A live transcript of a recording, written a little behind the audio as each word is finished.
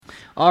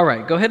All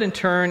right, go ahead and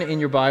turn in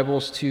your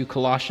Bibles to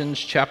Colossians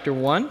chapter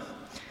 1.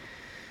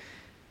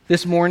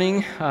 This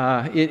morning,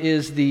 it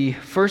is the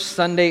first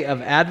Sunday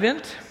of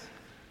Advent,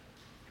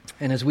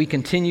 and as we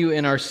continue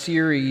in our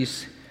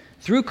series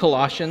through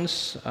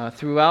Colossians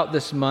throughout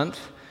this month,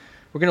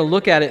 we're going to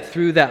look at it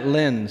through that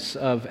lens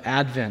of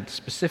Advent.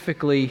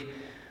 Specifically,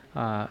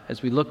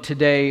 as we look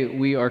today,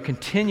 we are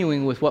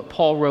continuing with what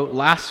Paul wrote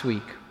last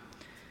week,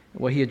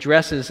 what he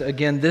addresses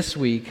again this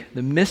week,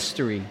 the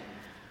mystery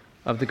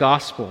of the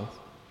gospel.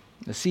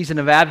 The season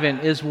of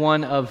Advent is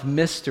one of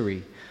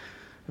mystery,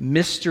 a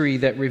mystery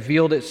that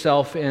revealed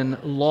itself in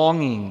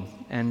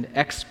longing and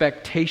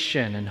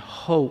expectation and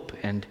hope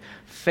and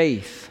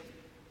faith.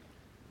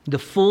 The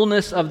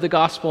fullness of the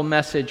gospel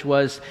message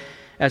was,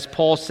 as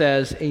Paul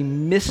says, a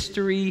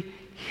mystery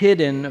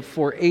hidden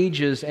for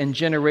ages and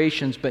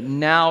generations, but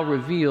now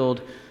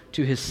revealed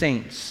to his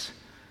saints.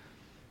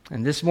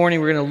 And this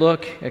morning we're going to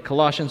look at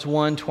Colossians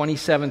 1,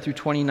 27 through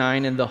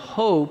 29, and the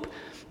hope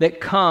that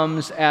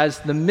comes as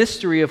the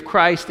mystery of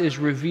Christ is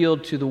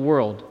revealed to the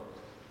world.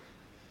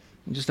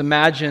 And just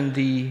imagine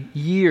the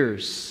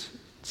years,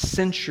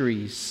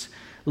 centuries,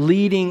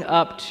 leading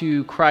up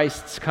to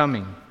Christ's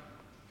coming.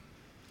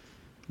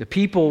 The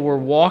people were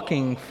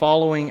walking,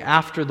 following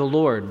after the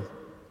Lord,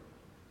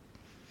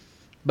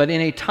 but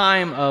in a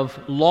time of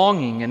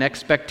longing and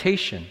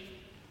expectation.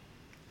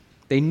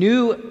 They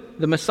knew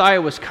the Messiah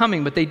was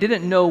coming, but they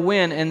didn't know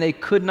when, and they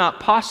could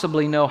not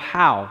possibly know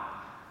how.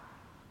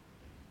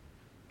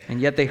 And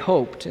yet they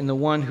hoped in the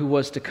one who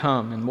was to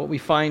come. And what we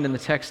find in the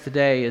text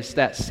today is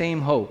that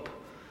same hope.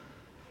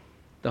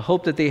 The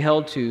hope that they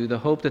held to, the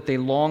hope that they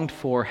longed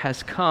for,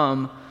 has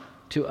come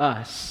to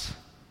us.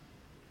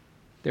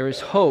 There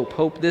is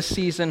hope this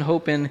season,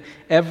 hope in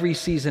every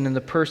season in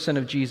the person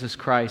of Jesus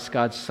Christ,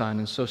 God's Son.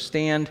 And so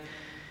stand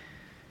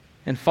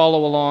and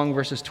follow along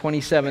verses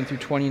 27 through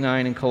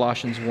 29 in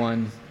Colossians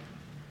 1.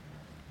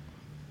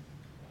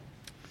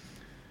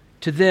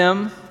 To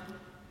them,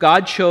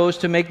 God chose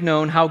to make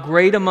known how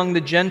great among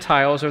the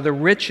Gentiles are the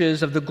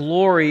riches of the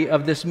glory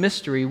of this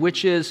mystery,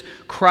 which is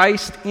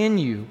Christ in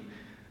you,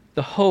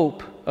 the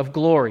hope of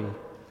glory.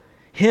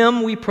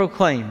 Him we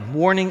proclaim,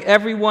 warning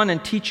everyone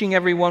and teaching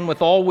everyone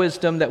with all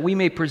wisdom, that we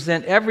may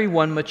present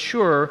everyone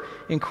mature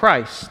in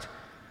Christ.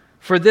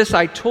 For this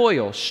I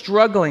toil,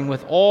 struggling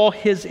with all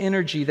His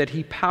energy that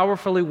He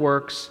powerfully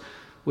works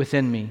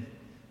within me.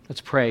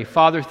 Let's pray.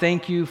 Father,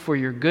 thank you for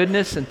your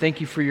goodness and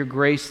thank you for your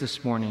grace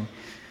this morning.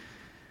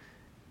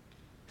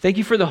 Thank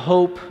you for the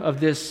hope of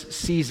this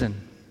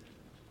season.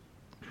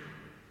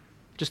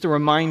 Just the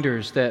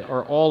reminders that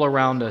are all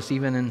around us,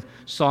 even in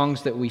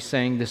songs that we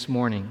sang this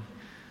morning.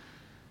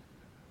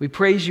 We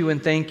praise you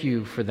and thank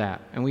you for that.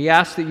 And we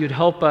ask that you'd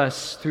help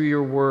us through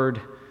your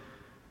word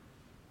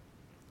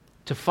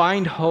to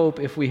find hope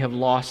if we have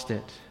lost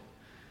it.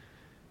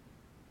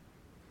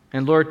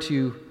 And Lord,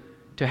 to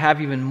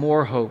have even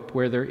more hope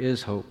where there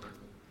is hope.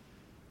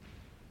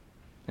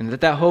 And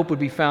that hope would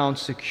be found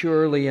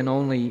securely and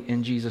only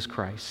in Jesus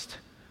Christ.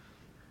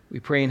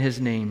 We pray in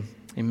His name.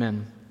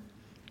 Amen.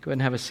 Go ahead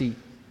and have a seat.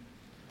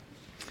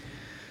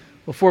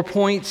 Well, 4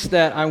 points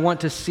that I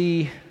want us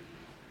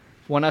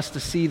to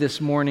see this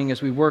morning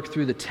as we work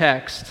through the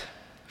text.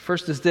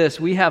 First is this: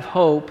 we have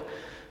hope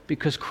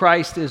because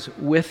Christ is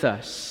with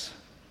us.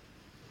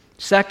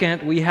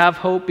 Second, we have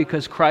hope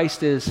because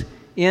Christ is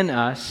in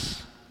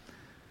us.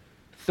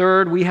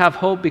 Third, we have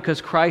hope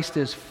because Christ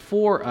is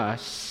for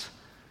us.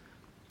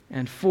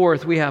 And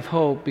fourth, we have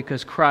hope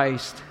because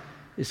Christ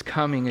is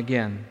coming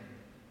again.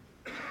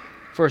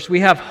 First, we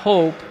have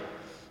hope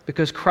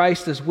because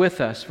Christ is with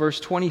us. Verse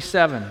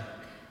 27.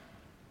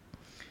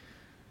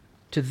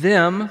 To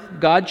them,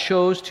 God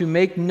chose to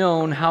make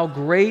known how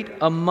great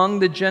among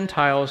the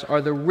Gentiles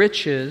are the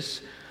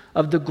riches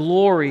of the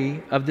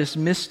glory of this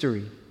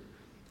mystery.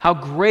 How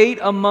great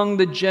among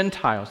the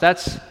Gentiles.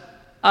 That's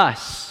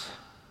us.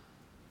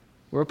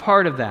 We're a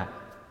part of that.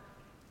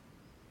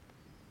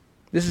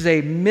 This is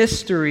a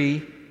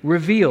mystery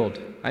revealed.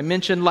 I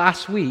mentioned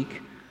last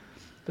week,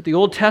 but the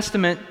Old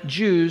Testament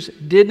Jews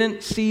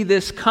didn't see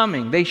this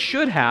coming. They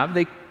should have.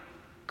 They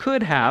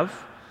could have.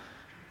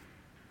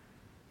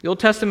 The Old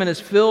Testament is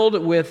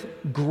filled with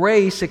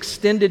grace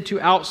extended to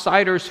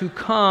outsiders who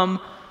come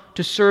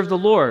to serve the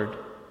Lord.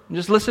 And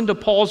just listen to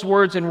Paul's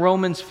words in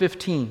Romans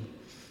 15.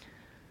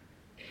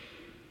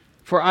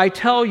 For I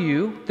tell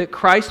you that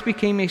Christ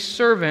became a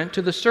servant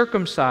to the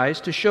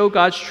circumcised to show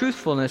God's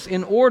truthfulness,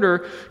 in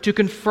order to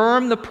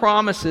confirm the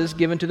promises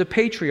given to the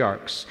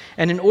patriarchs,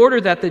 and in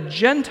order that the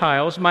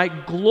Gentiles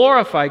might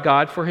glorify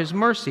God for His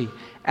mercy,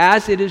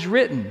 as it is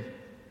written,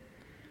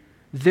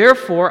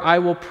 therefore I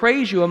will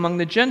praise you among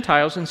the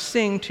Gentiles and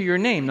sing to your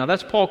name. Now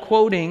that's Paul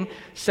quoting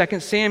 2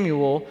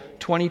 Samuel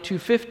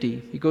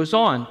 22:50. He goes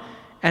on,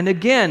 and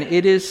again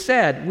it is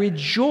said,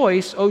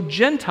 rejoice, O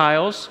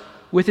Gentiles,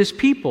 with His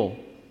people.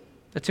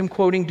 That's him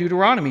quoting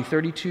Deuteronomy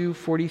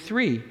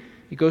 32:43.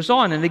 He goes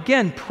on, and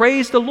again,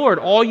 praise the Lord,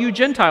 all you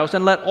Gentiles,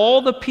 and let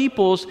all the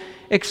peoples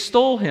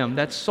extol him.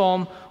 That's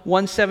Psalm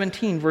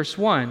 117, verse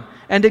 1.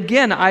 And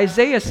again,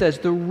 Isaiah says,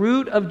 the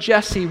root of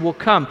Jesse will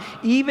come,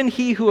 even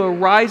he who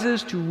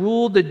arises to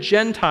rule the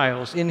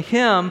Gentiles. In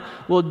him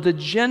will the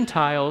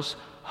Gentiles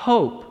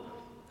hope.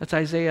 That's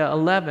Isaiah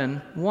 11,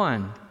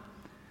 1.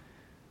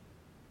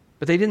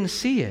 But they didn't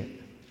see it.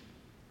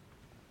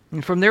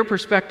 And from their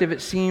perspective,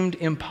 it seemed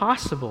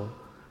impossible.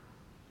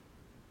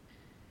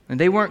 And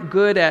they weren't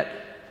good at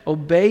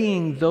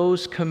obeying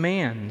those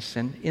commands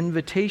and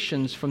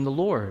invitations from the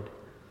Lord.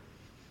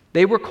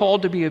 They were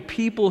called to be a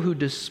people who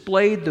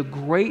displayed the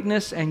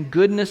greatness and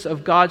goodness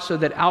of God so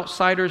that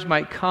outsiders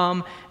might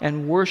come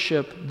and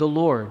worship the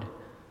Lord.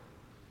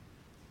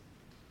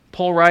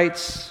 Paul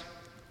writes,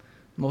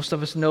 most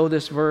of us know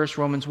this verse,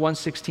 Romans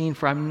 1:16,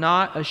 "For I'm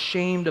not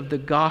ashamed of the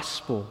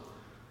gospel,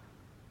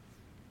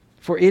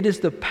 for it is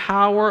the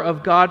power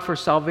of God for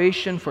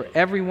salvation for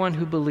everyone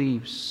who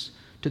believes,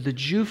 to the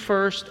Jew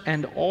first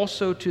and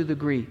also to the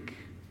Greek."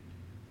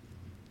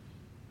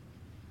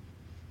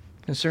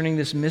 Concerning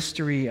this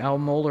mystery, Al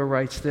Mohler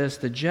writes this: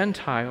 the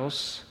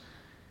Gentiles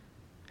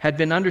had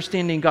been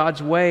understanding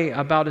God's way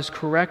about as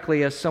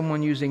correctly as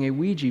someone using a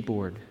Ouija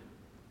board.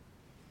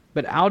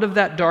 But out of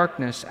that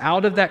darkness,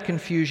 out of that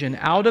confusion,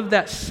 out of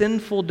that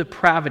sinful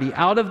depravity,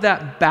 out of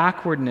that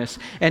backwardness,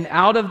 and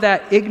out of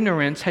that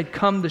ignorance had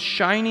come the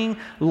shining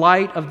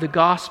light of the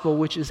gospel,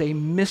 which is a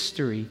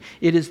mystery.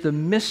 It is the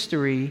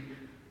mystery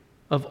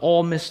of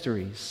all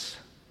mysteries.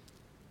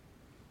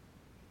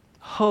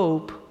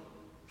 Hope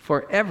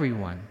for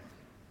everyone.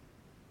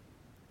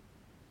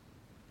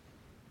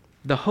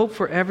 The hope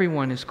for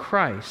everyone is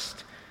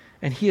Christ,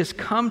 and He has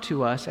come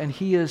to us, and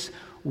He is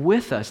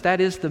with us.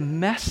 That is the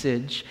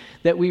message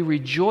that we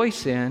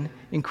rejoice in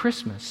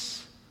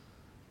Christmas.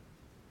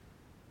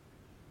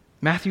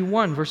 Matthew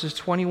 1, verses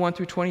 21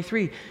 through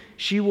 23.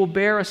 "She will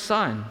bear a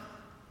son,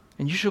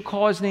 and you shall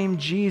call his name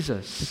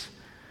Jesus,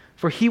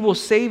 for he will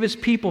save his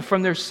people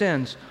from their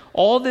sins."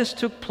 All this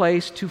took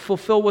place to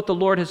fulfill what the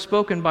Lord had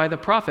spoken by the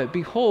prophet.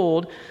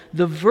 "Behold,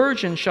 the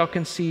virgin shall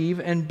conceive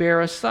and bear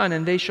a son,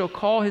 and they shall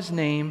call his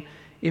name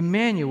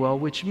Emmanuel,"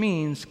 which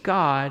means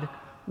God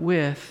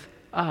with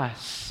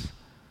us.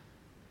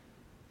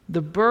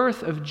 The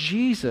birth of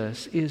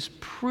Jesus is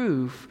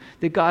proof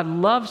that God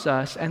loves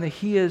us and that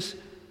He is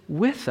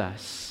with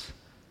us,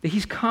 that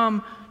He's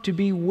come to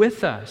be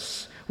with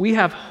us. We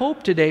have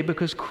hope today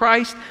because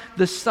Christ,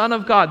 the Son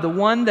of God, the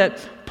one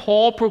that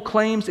Paul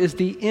proclaims is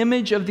the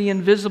image of the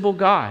invisible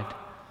God,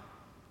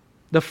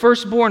 the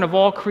firstborn of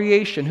all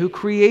creation, who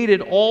created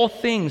all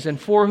things and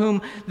for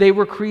whom they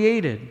were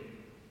created,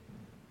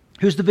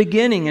 who's the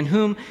beginning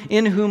and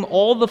in whom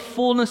all the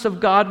fullness of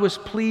God was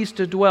pleased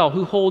to dwell,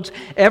 who holds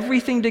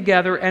everything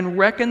together and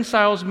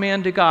reconciles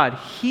man to God.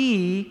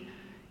 He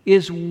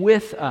is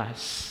with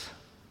us.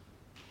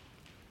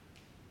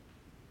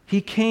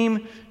 He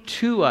came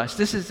to us.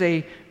 This is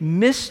a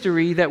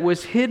mystery that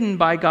was hidden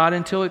by God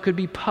until it could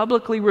be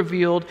publicly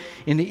revealed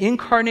in the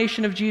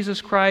incarnation of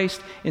Jesus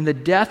Christ, in the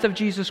death of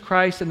Jesus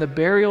Christ, in the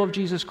burial of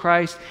Jesus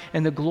Christ,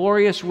 and the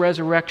glorious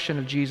resurrection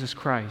of Jesus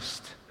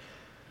Christ.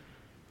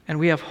 And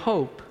we have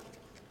hope.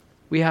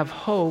 We have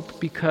hope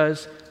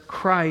because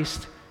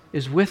Christ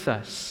is with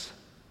us.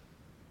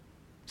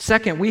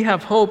 Second, we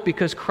have hope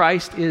because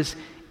Christ is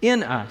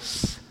in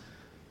us.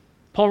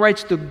 Paul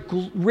writes, the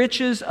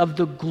riches of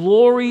the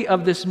glory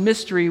of this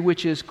mystery,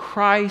 which is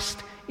Christ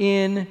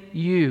in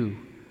you,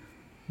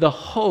 the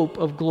hope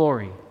of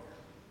glory.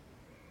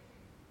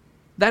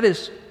 That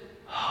is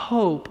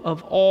hope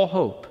of all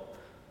hope.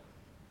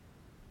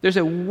 There's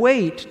a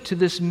weight to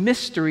this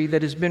mystery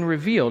that has been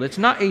revealed. It's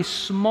not a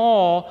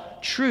small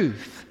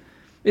truth.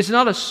 It's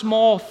not a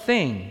small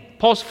thing.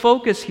 Paul's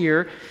focus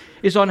here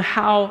is on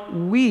how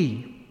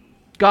we,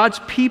 God's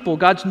people,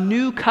 God's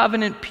new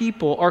covenant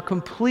people, are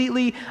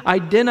completely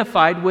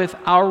identified with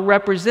our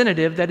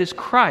representative, that is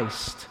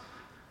Christ.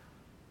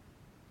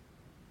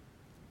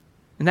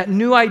 And that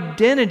new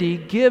identity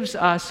gives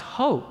us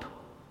hope.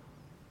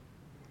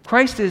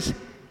 Christ is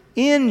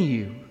in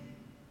you.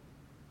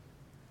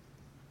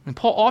 And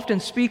Paul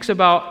often speaks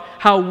about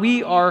how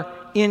we are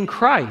in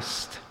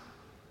Christ.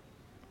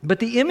 But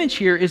the image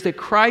here is that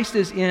Christ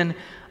is in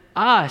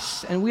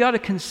us, and we ought to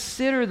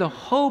consider the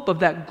hope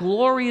of that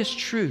glorious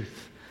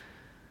truth.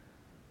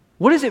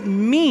 What does it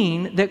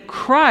mean that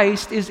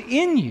Christ is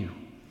in you?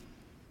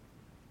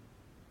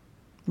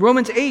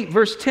 Romans 8,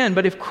 verse 10,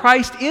 "But if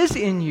Christ is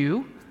in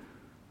you,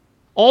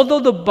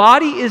 although the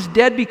body is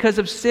dead because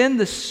of sin,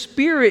 the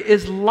spirit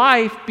is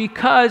life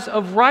because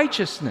of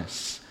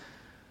righteousness."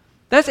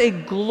 That's a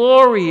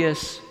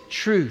glorious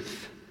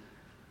truth.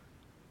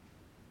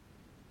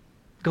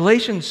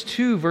 Galatians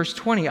 2, verse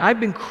 20, "I've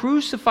been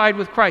crucified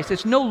with Christ.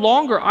 It's no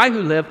longer I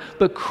who live,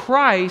 but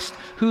Christ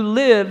who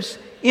lives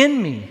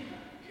in me.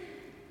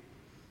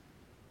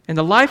 And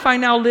the life I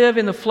now live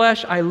in the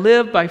flesh, I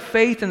live by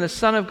faith in the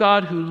Son of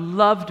God who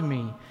loved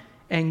me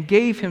and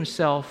gave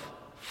Himself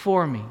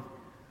for me."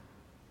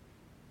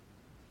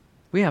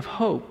 We have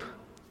hope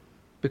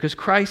because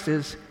Christ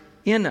is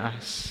in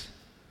us.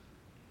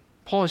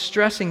 Paul is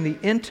stressing the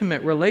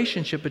intimate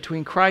relationship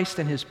between Christ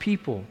and his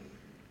people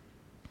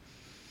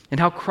and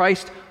how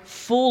Christ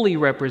fully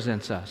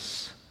represents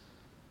us.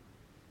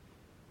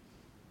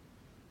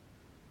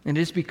 And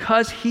it is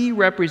because he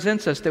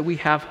represents us that we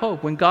have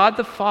hope. When God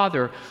the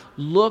Father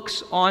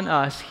looks on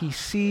us, he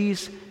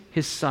sees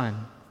his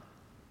Son.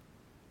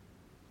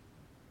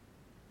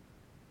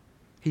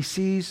 He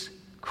sees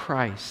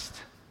Christ.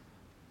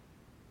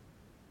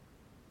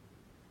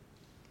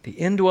 The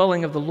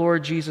indwelling of the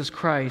Lord Jesus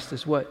Christ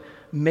is what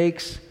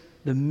makes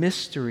the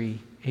mystery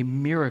a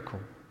miracle.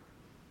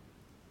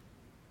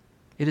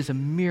 It is a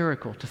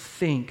miracle to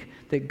think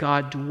that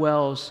God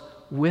dwells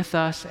with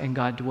us and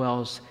God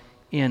dwells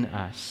in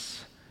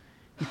us.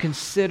 You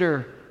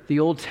consider the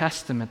Old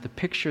Testament, the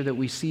picture that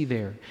we see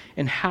there,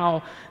 and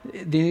how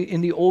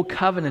in the Old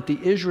Covenant the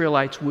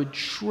Israelites would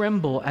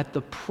tremble at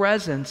the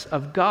presence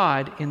of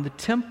God in the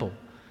temple.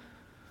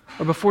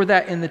 Or before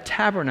that, in the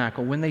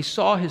tabernacle. When they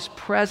saw his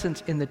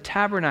presence in the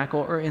tabernacle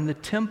or in the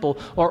temple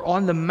or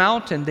on the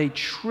mountain, they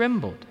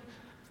trembled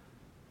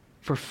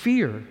for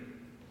fear.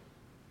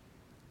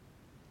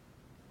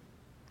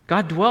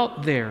 God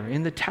dwelt there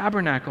in the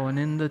tabernacle and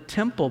in the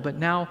temple, but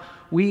now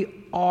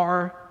we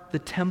are the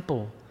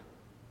temple.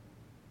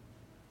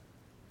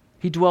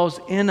 He dwells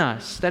in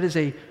us. That is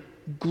a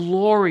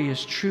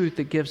glorious truth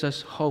that gives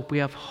us hope. We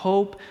have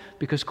hope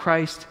because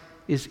Christ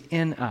is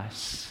in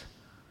us.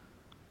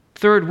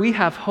 Third, we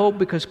have hope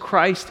because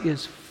Christ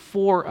is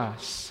for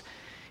us.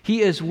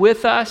 He is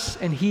with us,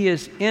 and he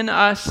is in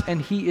us,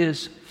 and he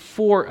is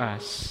for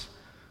us.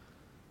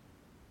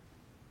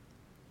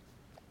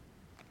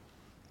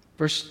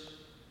 Verse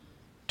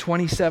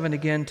 27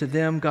 again, to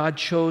them God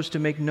chose to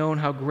make known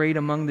how great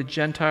among the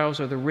Gentiles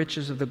are the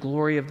riches of the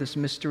glory of this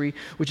mystery,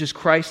 which is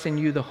Christ in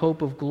you, the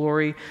hope of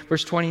glory.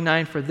 Verse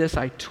 29, for this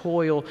I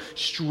toil,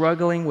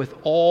 struggling with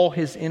all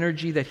his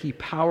energy that he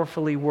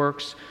powerfully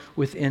works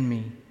within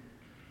me.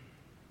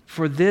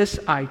 For this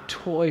I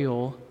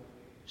toil,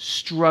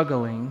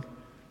 struggling.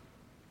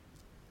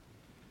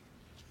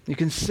 You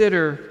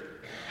consider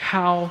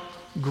how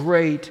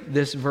great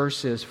this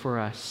verse is for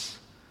us.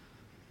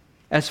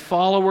 As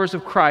followers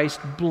of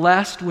Christ,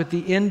 blessed with the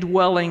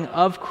indwelling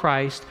of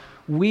Christ,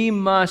 we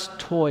must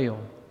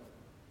toil.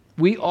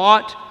 We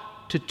ought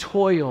to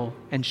toil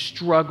and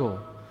struggle.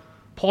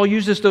 Paul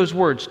uses those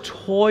words,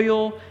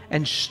 toil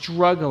and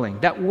struggling.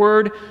 That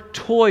word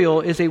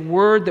toil is a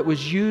word that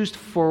was used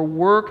for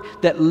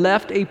work that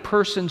left a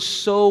person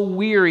so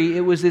weary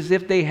it was as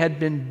if they had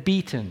been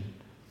beaten.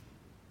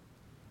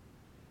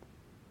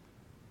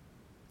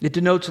 It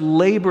denotes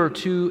labor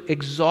to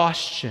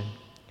exhaustion.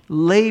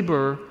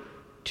 Labor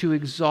to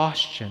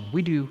exhaustion.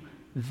 We do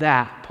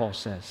that, Paul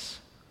says.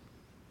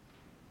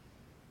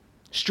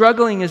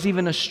 Struggling is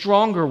even a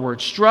stronger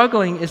word.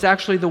 Struggling is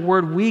actually the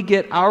word we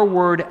get our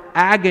word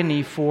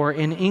agony for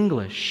in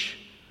English.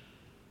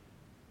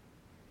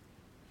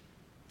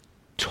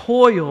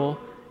 Toil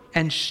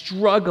and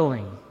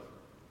struggling.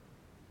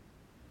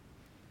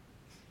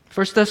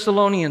 1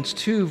 Thessalonians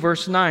 2,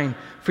 verse 9.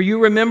 For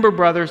you remember,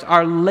 brothers,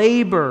 our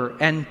labor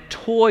and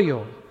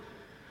toil.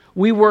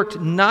 We worked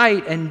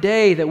night and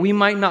day that we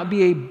might not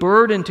be a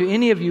burden to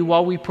any of you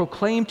while we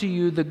proclaim to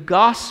you the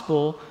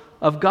gospel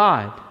of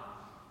God.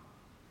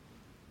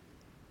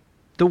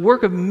 The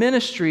work of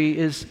ministry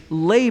is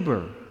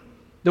labor.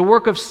 The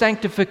work of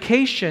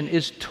sanctification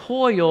is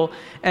toil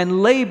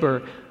and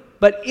labor.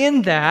 But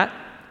in that,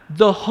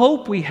 the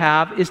hope we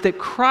have is that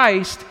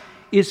Christ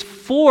is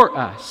for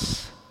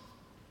us.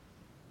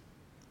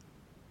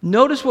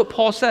 Notice what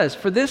Paul says.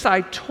 For this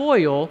I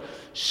toil,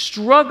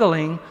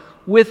 struggling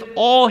with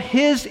all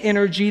his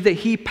energy that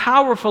he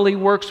powerfully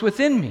works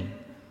within me.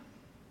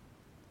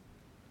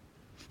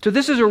 So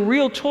this is a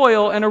real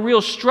toil and a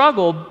real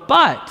struggle,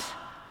 but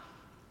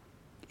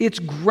it's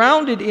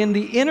grounded in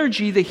the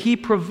energy that he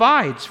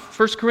provides.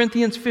 1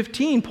 Corinthians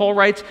 15, Paul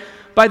writes,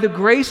 by the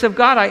grace of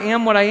God I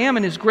am what I am,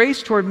 and his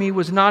grace toward me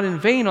was not in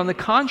vain. On the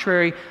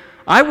contrary,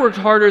 I worked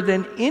harder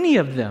than any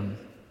of them,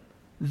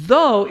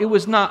 though it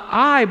was not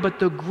I, but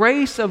the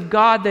grace of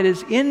God that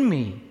is in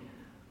me.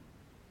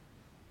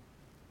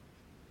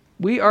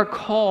 We are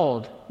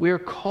called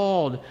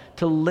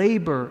to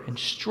labor and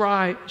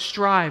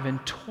strive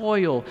and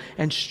toil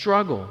and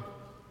struggle.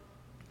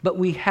 But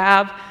we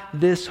have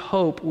this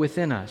hope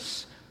within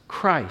us,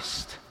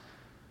 Christ.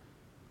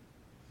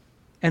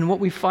 And what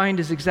we find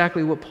is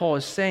exactly what Paul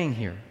is saying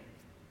here.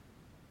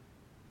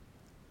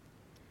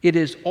 It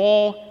is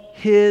all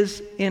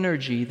his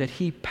energy that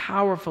he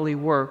powerfully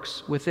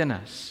works within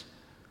us.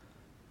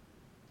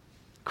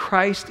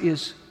 Christ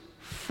is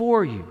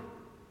for you.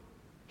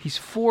 He's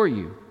for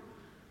you.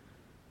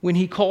 When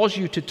he calls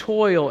you to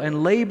toil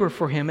and labor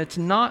for him, it's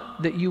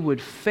not that you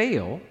would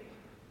fail.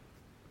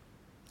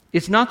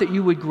 It's not that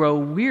you would grow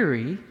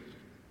weary.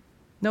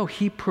 No,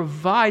 he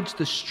provides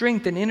the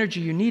strength and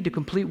energy you need to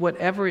complete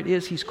whatever it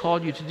is he's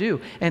called you to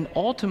do. And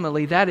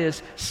ultimately, that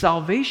is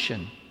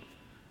salvation.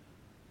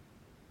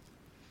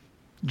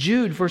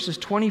 Jude, verses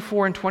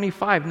 24 and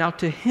 25. Now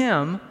to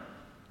him,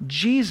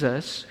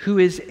 Jesus, who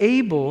is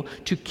able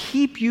to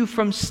keep you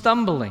from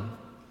stumbling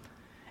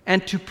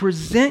and to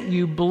present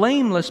you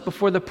blameless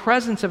before the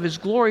presence of His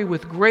glory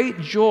with great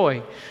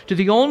joy. To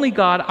the only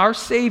God, our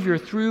Savior,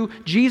 through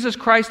Jesus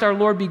Christ our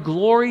Lord, be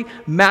glory,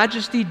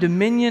 majesty,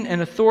 dominion,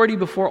 and authority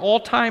before all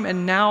time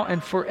and now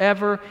and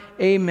forever.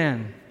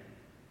 Amen.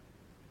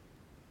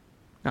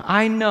 Now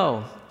I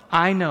know,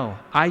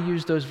 I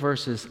use those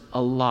verses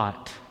a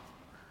lot.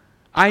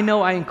 I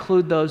know I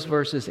include those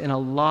verses in a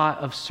lot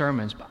of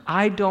sermons, but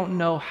I don't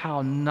know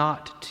how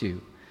not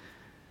to.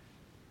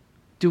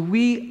 Do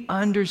we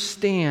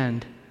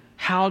understand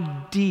how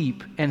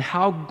deep and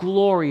how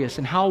glorious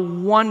and how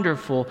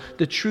wonderful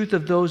the truth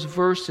of those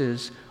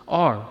verses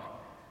are?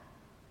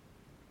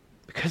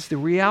 Because the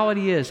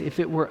reality is, if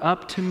it were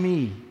up to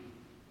me,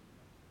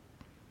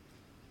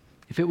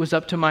 if it was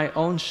up to my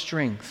own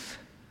strength,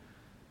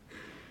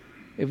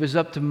 if it was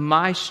up to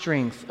my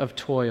strength of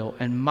toil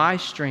and my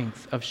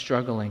strength of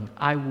struggling,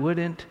 I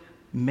wouldn't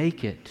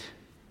make it.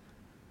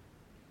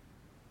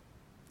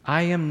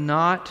 I am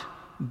not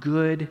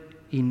good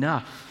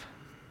enough.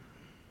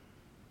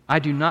 I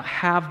do not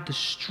have the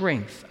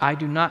strength. I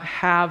do not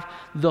have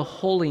the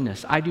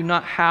holiness. I do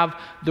not have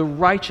the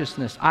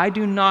righteousness. I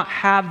do not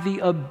have the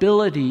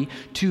ability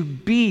to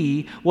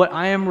be what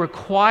I am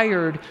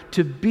required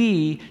to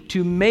be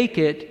to make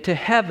it to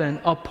heaven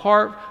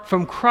apart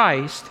from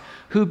Christ,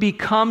 who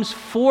becomes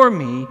for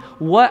me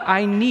what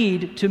I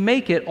need to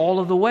make it all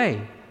of the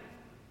way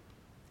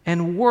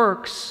and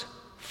works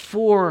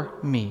for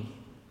me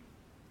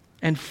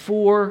and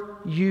for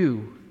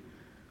you.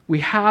 We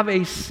have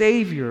a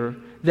Savior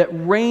that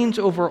reigns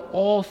over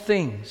all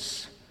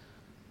things,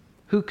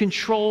 who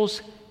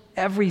controls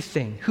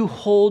everything, who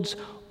holds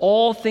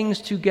all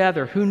things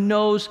together, who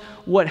knows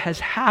what has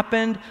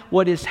happened,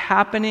 what is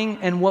happening,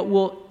 and what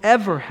will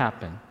ever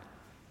happen.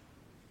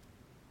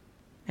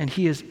 And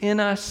He is in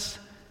us,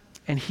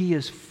 and He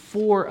is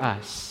for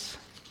us.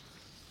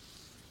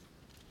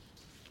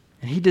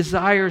 And He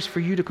desires for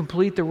you to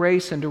complete the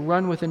race and to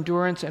run with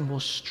endurance, and will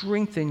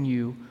strengthen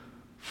you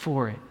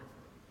for it.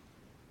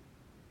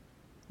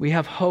 We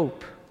have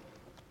hope.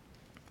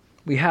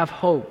 We have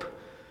hope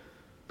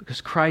because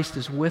Christ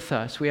is with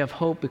us. We have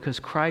hope because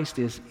Christ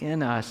is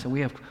in us. And we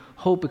have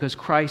hope because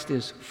Christ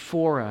is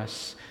for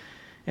us.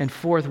 And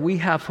fourth, we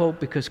have hope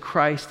because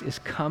Christ is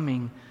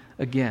coming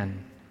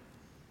again.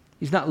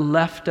 He's not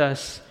left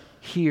us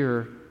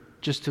here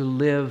just to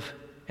live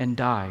and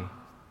die.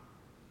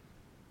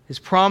 His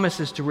promise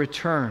is to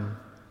return.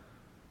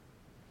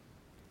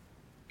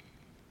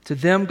 To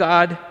them,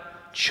 God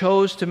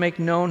chose to make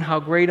known how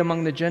great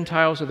among the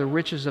Gentiles are the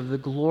riches of the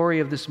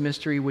glory of this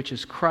mystery, which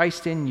is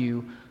Christ in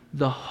you,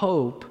 the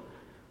hope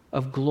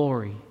of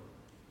glory.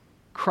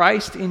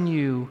 Christ in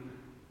you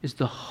is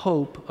the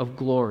hope of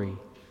glory.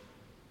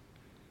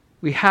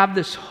 We have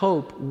this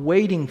hope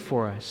waiting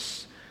for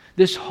us,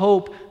 this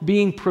hope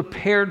being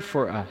prepared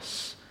for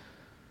us.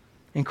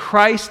 And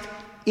Christ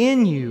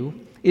in you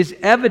is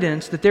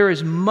evidence that there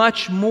is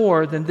much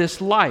more than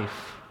this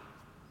life.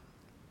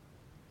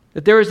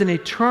 That there is an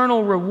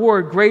eternal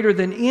reward greater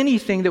than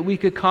anything that we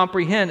could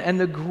comprehend. And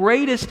the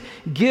greatest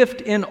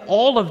gift in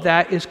all of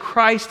that is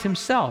Christ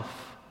Himself.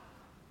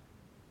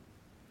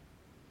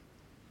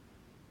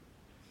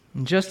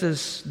 And just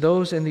as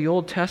those in the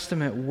Old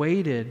Testament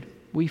waited,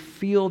 we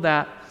feel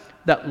that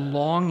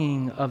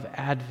longing of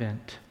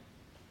Advent,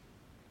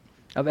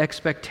 of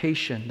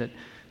expectation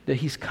that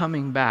He's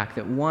coming back,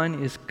 that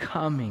one is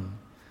coming.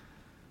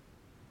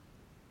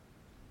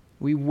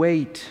 We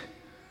wait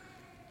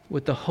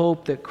with the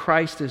hope that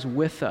Christ is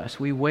with us.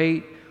 We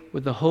wait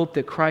with the hope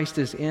that Christ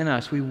is in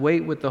us. We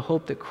wait with the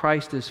hope that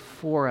Christ is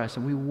for us.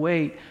 And we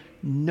wait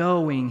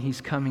knowing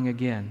He's coming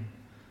again.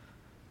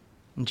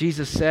 And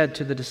Jesus said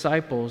to the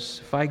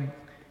disciples,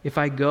 if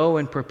I go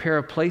and prepare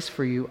a place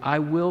for you, I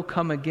will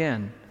come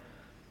again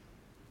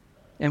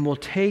and will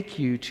take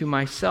you to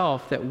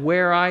myself, that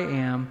where I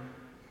am,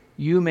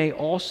 you may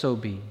also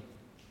be.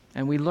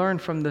 And we learn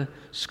from the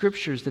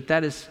Scriptures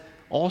that is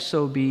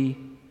also be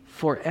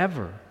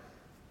forever.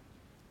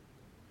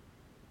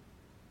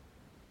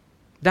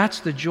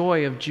 That's the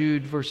joy of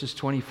Jude verses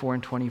 24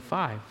 and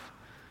 25.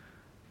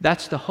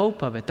 That's the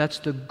hope of it. That's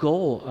the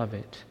goal of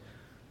it.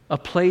 A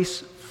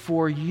place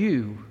for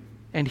you,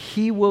 and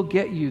He will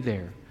get you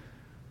there.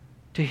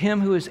 To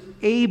Him who is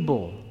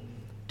able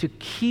to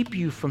keep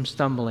you from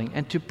stumbling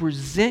and to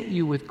present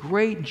you with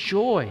great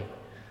joy,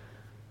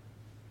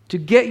 to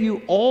get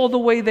you all the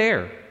way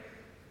there.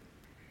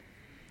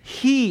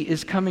 He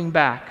is coming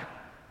back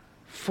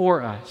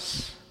for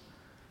us.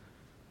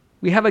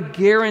 We have a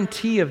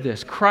guarantee of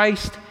this.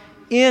 Christ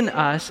in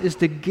us is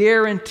the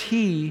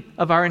guarantee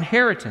of our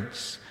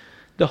inheritance,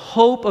 the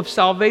hope of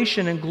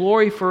salvation and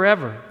glory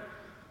forever.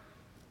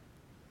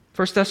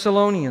 1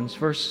 Thessalonians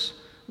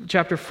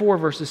chapter 4,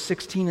 verses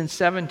 16 and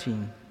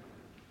 17.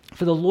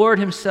 For the Lord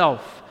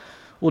Himself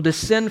will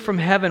descend from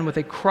heaven with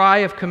a cry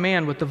of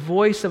command, with the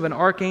voice of an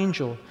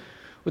archangel,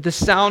 with the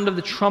sound of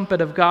the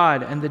trumpet of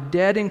God, and the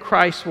dead in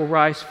Christ will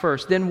rise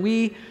first. Then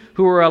we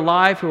who are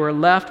alive, who are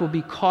left, will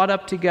be caught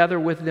up together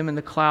with them in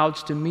the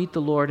clouds to meet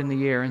the Lord in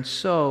the air. And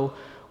so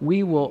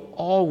we will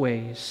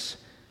always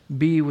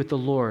be with the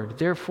Lord.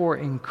 Therefore,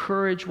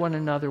 encourage one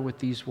another with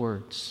these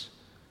words.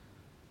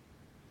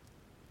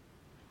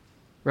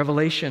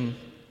 Revelation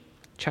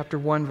chapter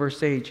 1,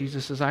 verse 8,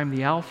 Jesus says, I am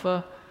the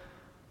Alpha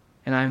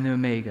and I am the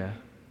Omega,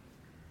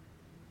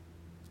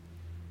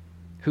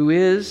 who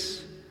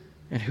is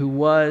and who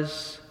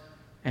was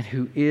and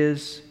who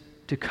is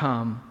to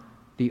come,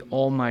 the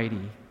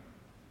Almighty.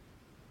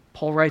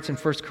 Paul writes in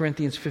 1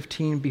 Corinthians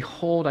 15,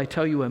 Behold, I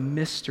tell you a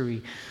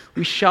mystery.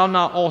 We shall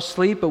not all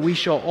sleep, but we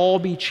shall all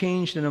be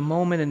changed in a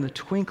moment, in the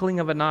twinkling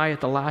of an eye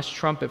at the last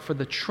trumpet. For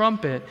the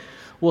trumpet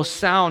will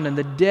sound, and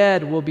the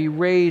dead will be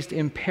raised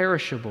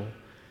imperishable,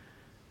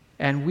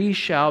 and we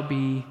shall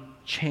be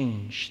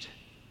changed,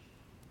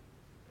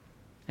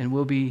 and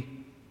will be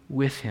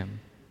with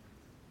him.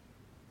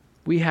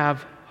 We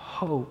have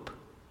hope,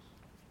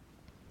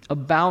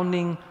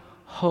 abounding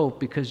hope,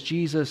 because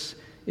Jesus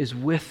is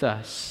with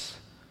us,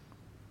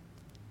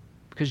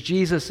 because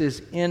Jesus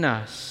is in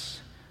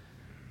us,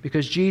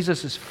 because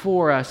Jesus is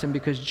for us, and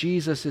because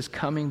Jesus is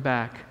coming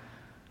back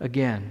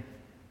again.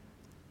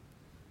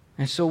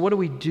 And so what do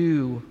we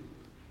do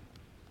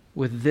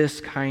with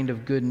this kind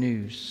of good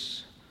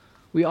news?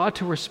 We ought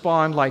to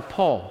respond like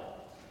Paul.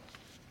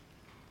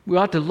 We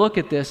ought to look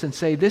at this and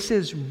say, this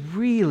is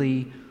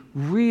really,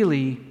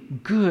 really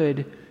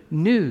good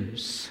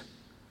news.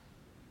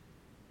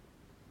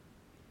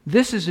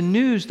 This is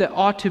news that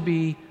ought to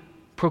be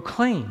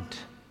proclaimed.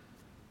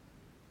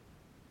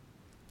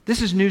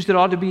 This is news that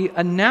ought to be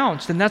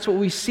announced, and that's what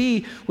we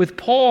see with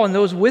Paul and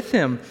those with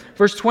him.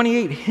 Verse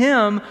 28,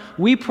 Him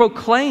we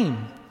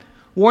proclaim,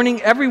 warning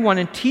everyone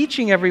and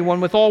teaching everyone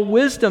with all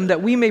wisdom,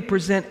 that we may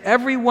present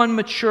everyone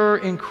mature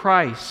in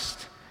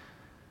Christ.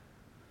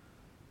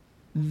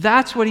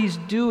 That's what he's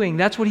doing.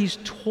 That's what he's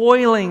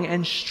toiling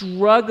and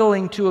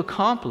struggling to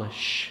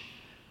accomplish.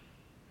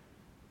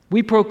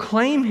 We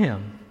proclaim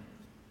him.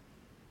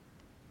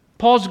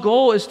 Paul's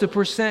goal is to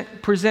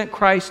present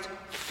Christ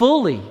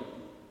fully,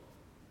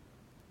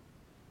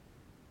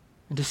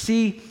 and to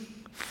see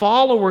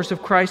followers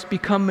of Christ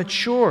become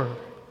mature.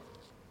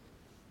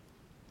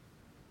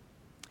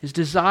 His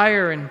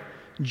desire and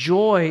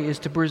joy is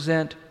to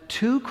present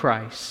to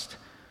Christ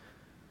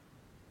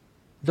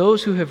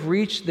those who have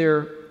reached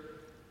their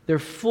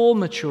full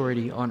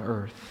maturity on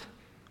earth.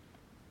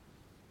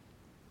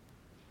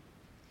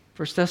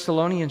 1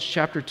 Thessalonians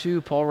chapter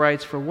 2, Paul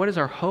writes, For what is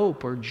our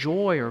hope or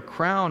joy or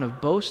crown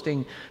of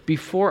boasting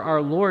before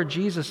our Lord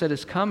Jesus at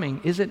his coming?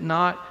 Is it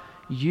not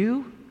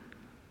you?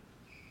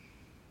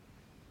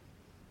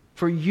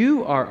 For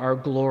you are our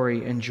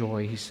glory and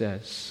joy, he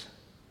says.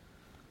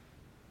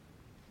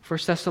 1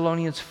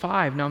 Thessalonians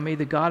 5, Now may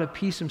the God of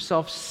peace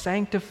himself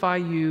sanctify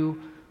you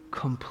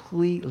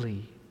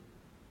completely.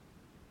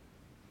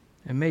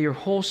 And may your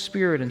whole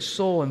spirit and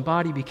soul and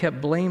body be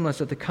kept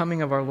blameless at the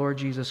coming of our Lord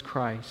Jesus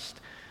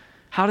Christ.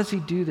 How does he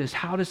do this?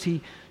 How does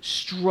he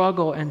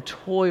struggle and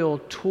toil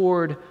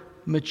toward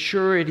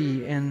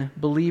maturity in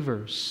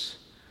believers?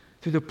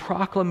 Through the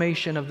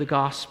proclamation of the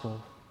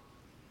gospel.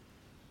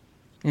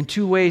 In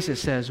two ways it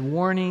says,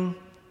 warning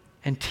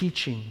and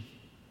teaching.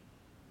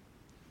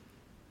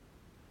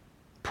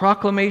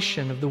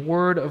 Proclamation of the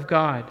Word of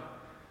God.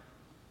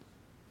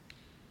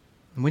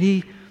 And when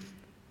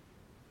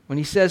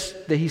he says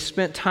that he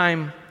spent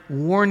time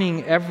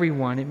warning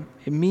everyone,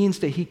 it means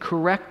that he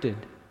corrected.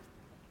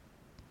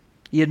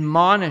 He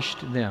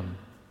admonished them.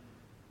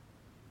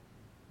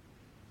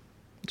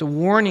 It's a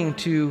warning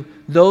to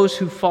those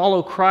who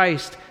follow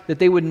Christ that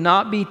they would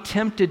not be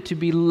tempted to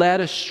be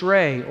led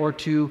astray or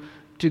to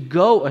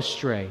go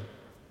astray,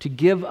 to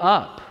give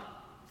up.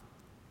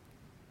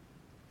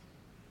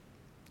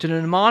 It's an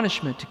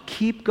admonishment to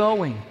keep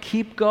going,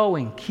 keep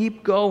going,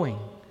 keep going.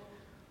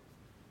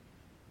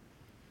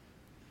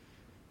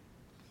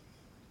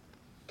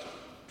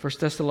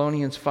 First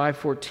Thessalonians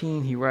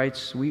 5:14, he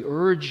writes, We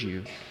urge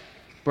you,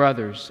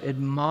 brothers,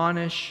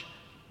 admonish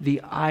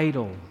the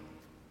idle.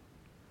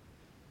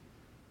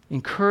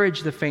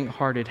 Encourage the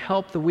faint-hearted,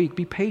 help the weak,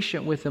 be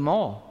patient with them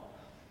all.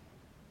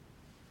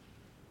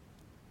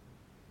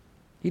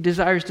 He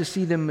desires to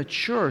see them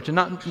mature, to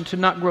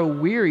not grow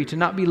weary, to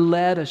not be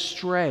led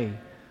astray.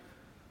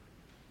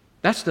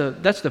 That's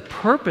the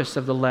purpose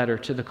of the letter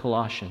to the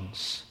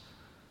Colossians.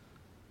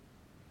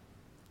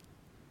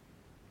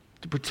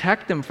 To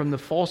protect them from the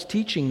false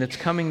teaching that's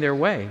coming their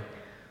way.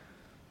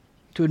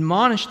 To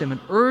admonish them and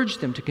urge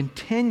them to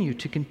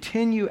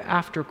continue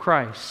after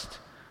Christ.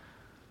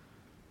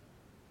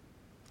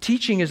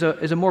 Teaching is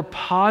a more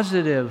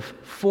positive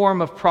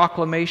form of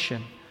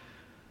proclamation.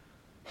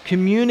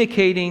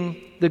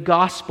 Communicating the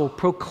gospel,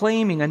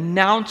 proclaiming,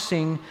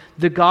 announcing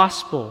the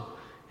gospel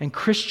and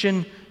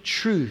Christian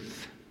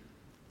truth,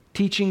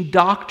 teaching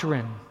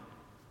doctrine.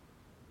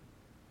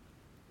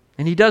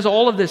 And he does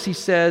all of this, he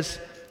says,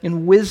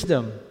 in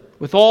wisdom,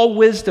 with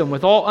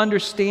all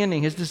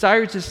understanding. His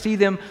desire is to see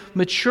them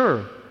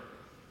mature,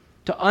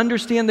 to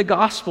understand the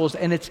gospels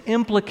and its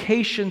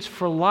implications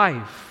for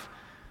life.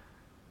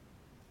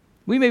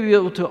 We may be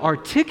able to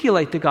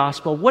articulate the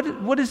gospel.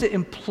 What does it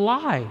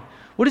imply?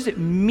 What does it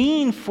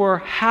mean for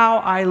how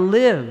I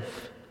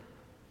live?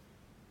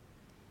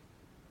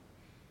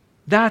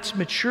 That's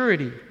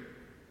maturity.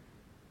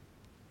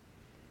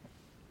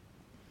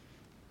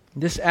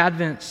 This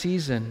Advent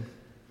season,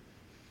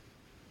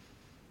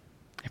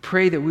 I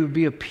pray that we would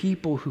be a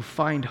people who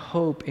find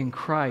hope in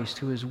Christ,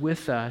 who is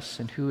with us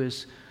and who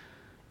is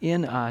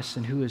in us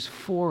and who is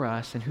for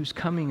us and who's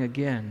coming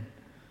again.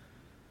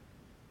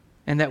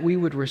 And that we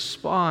would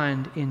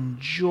respond in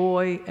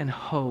joy and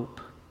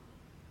hope.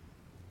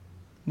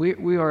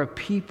 We are a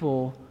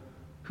people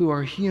who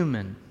are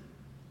human.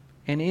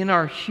 And in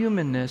our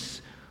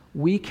humanness,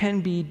 we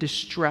can be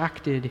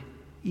distracted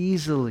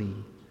easily.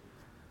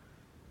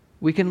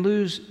 We can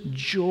lose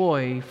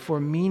joy for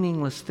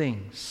meaningless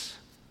things,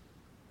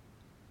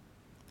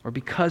 or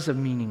because of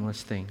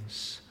meaningless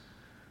things.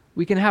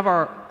 We can have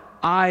our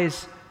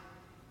eyes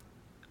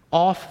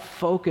off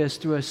focus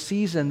through a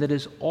season that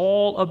is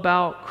all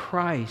about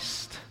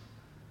Christ.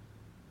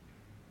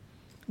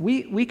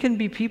 We can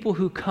be people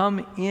who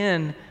come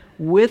in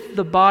with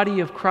the body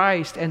of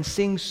Christ and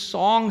sing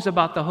songs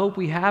about the hope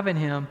we have in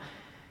Him,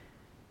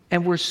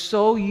 and we're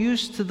so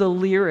used to the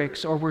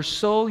lyrics or we're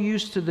so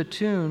used to the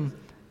tune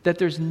that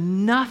there's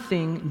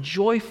nothing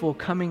joyful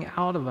coming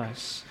out of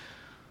us.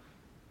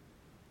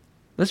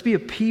 Let's be a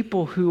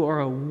people who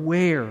are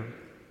aware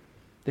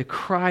that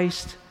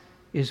Christ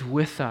is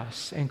with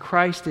us, and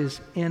Christ is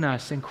in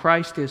us, and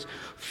Christ is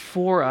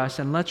for us,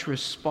 and let's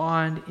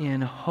respond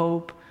in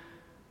hope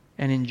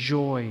and in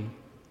joy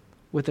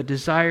with a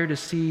desire to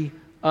see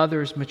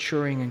others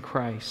maturing in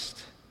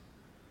Christ.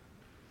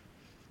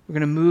 We're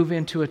going to move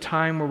into a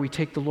time where we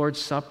take the Lord's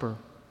Supper.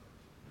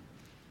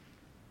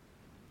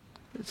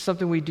 It's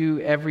something we do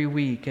every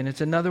week, and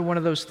it's another one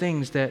of those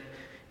things that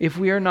if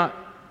we are not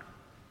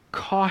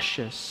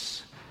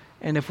cautious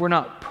and if we're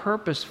not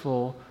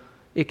purposeful,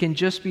 it can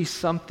just be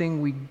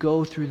something we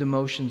go through the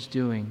motions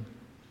doing.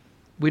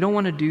 We don't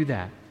want to do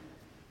that.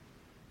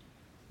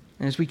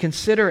 And as we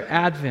consider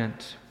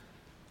Advent,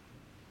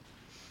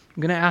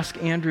 I'm going to ask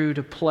Andrew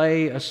to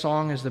play a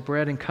song as the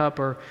bread and cup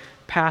are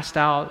passed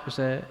out.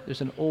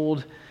 There's an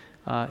old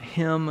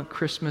hymn,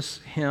 Christmas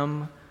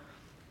hymn,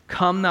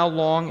 "Come Thou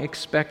Long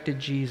Expected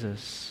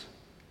Jesus."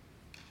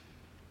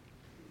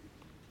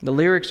 The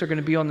lyrics are going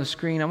to be on the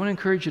screen. I want to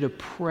encourage you to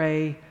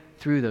pray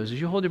through those.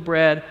 As you hold your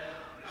bread,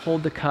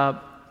 hold the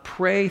cup,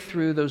 pray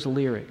through those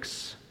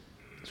lyrics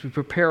as we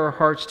prepare our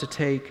hearts to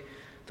take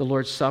the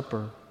Lord's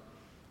Supper.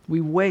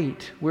 We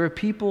wait. We're a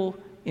people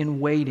in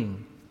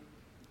waiting.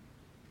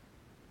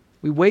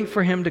 We wait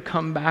for Him to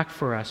come back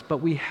for us, but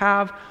we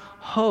have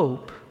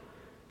hope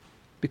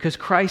because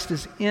Christ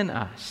is in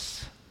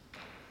us.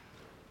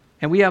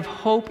 And we have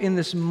hope in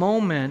this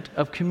moment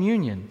of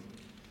communion,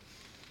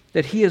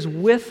 that He is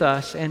with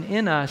us and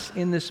in us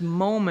in this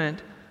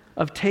moment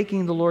of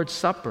taking the Lord's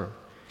Supper.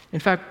 In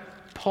fact,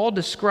 Paul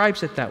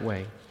describes it that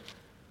way.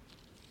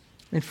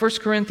 In 1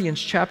 Corinthians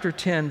chapter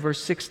 10,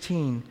 verse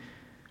 16,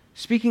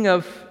 speaking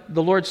of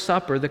the Lord's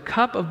Supper, the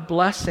cup of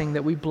blessing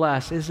that we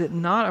bless, is it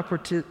not a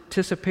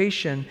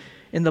participation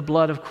in the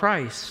blood of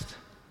Christ?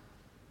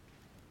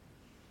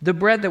 The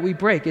bread that we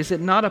break, is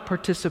it not a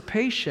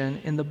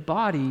participation in the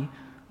body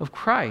of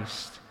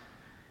Christ?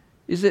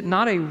 Is it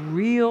not a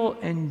real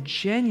and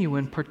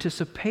genuine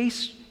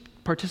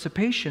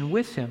participation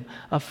with Him,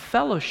 a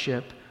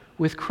fellowship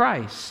with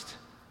Christ?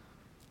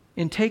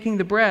 In taking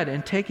the bread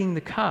and taking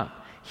the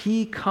cup,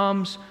 He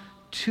comes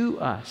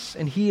to us,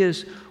 and He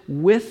is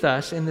with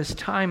us in this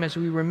time as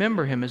we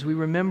remember Him, as we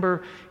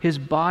remember His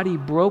body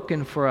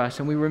broken for us,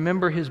 and we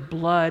remember His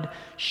blood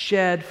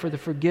shed for the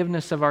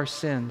forgiveness of our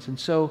sins. And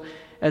so,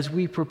 as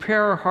we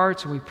prepare our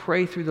hearts and we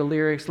pray through the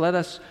lyrics, let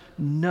us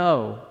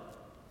know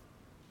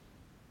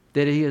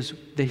that He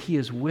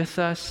is with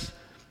us,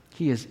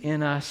 He is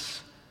in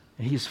us,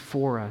 and He is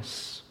for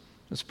us.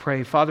 Let's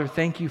pray. Father,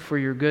 thank You for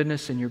Your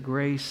goodness and Your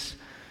grace.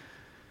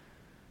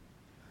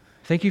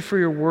 Thank You for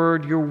Your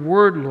word. Your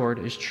word, Lord,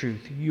 is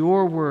truth.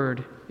 Your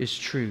word is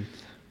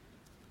truth.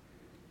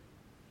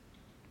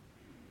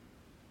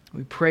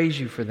 We praise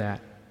You for that.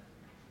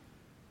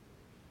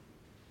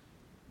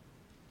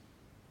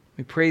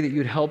 We pray that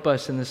You'd help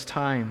us in this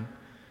time.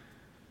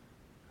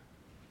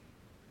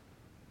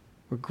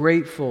 We're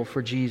grateful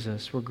for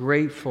Jesus. We're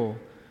grateful,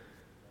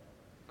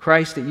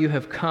 Christ, that You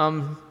have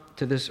come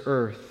to this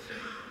earth.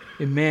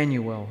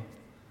 Emmanuel,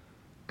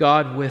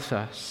 God with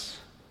us.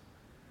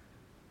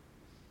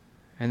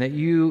 And that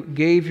You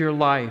gave Your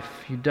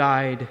life. You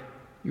died.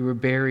 You were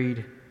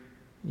buried.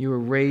 You were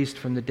raised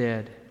from the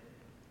dead.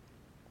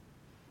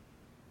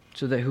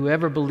 So that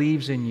whoever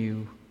believes in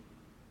You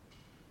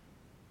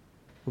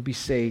will be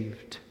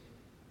saved,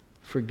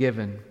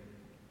 forgiven,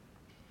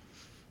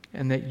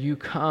 and that You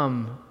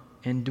come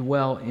and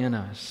dwell in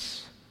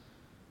us.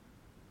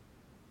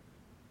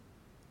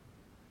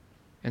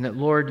 And that,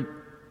 Lord,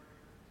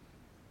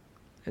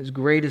 as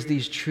great as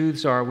these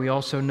truths are, we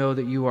also know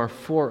that You are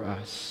for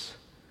us.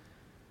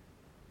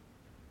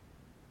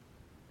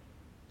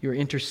 You're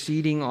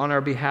interceding on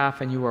our behalf,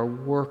 and You are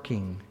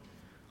working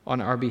on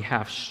our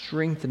behalf,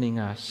 strengthening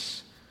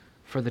us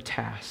for the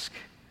task.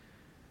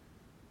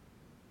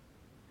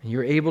 And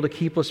You're able to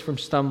keep us from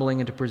stumbling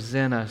and to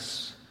present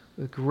us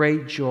with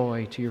great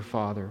joy to your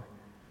Father.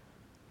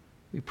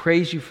 We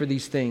praise you for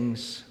these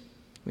things.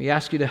 We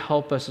ask you to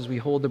help us as we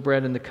hold the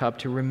bread and the cup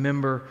to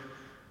remember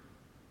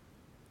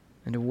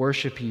and to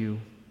worship you.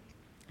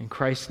 In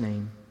Christ's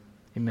name,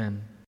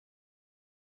 amen.